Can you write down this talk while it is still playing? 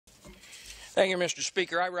Thank you, Mr.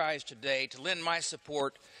 Speaker. I rise today to lend my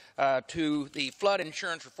support to the flood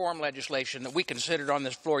insurance reform legislation that we considered on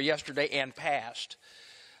this floor yesterday and passed.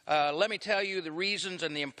 Let me tell you the reasons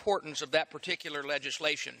and the importance of that particular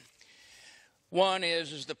legislation. One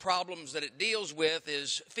is the problems that it deals with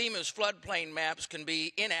is FEMA's floodplain maps can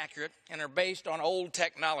be inaccurate and are based on old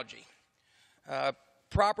technology.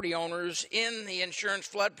 Property owners in the insurance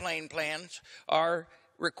floodplain plans are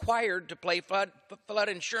required to pay flood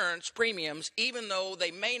insurance premiums even though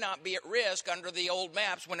they may not be at risk under the old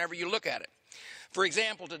maps whenever you look at it. For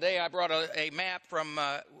example, today I brought a map from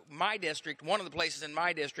my district, one of the places in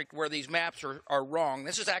my district where these maps are wrong.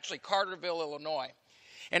 This is actually Carterville, Illinois.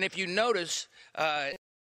 And if you notice, the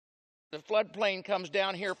floodplain comes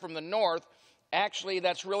down here from the north. Actually,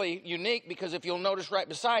 that's really unique because if you'll notice right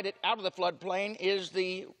beside it, out of the floodplain is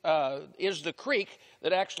the creek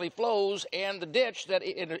that actually flows and the ditch that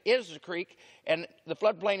is the creek. And the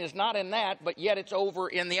floodplain is not in that, but yet it's over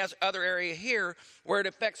in the other area here where it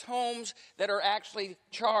affects homes that are actually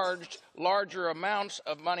charged larger amounts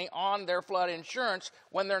of money on their flood insurance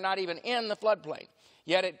when they're not even in the floodplain.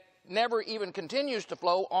 Yet it never even continues to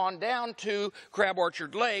flow on down to Crab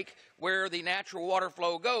Orchard Lake where the natural water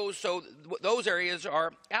flow goes, so those areas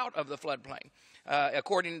are out of the floodplain,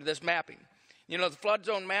 according to this mapping. You know, the flood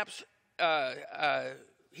zone maps,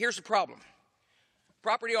 here's the problem.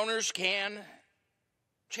 Property owners can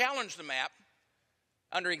challenge the map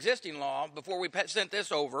under existing law before we sent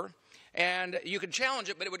this over, and you could challenge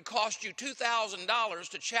it, but it would cost you $2,000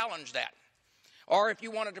 to challenge that. Or if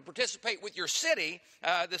you wanted to participate with your city,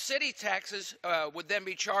 the city taxes would then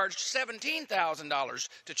be charged $17,000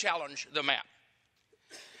 to challenge the map.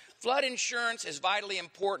 Flood insurance is vitally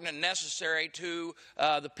important and necessary to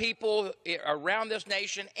the people around this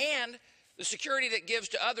nation and the security that gives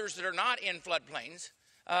to others that are not in floodplains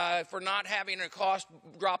for not having a cost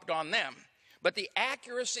dropped on them. But the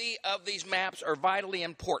accuracy of these maps are vitally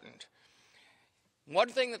important. One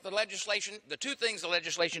thing that the two things the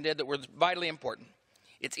legislation did that were vitally important.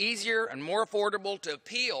 It's easier and more affordable to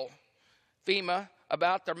appeal FEMA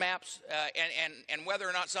about their maps and whether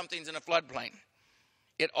or not something's in a floodplain.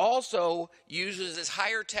 It also uses this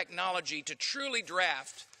higher technology to truly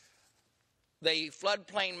draft the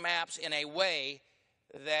floodplain maps in a way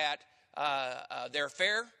that they're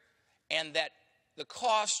fair and that the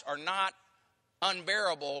costs are not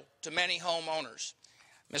unbearable to many homeowners.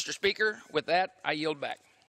 Mr. Speaker, with that, I yield back.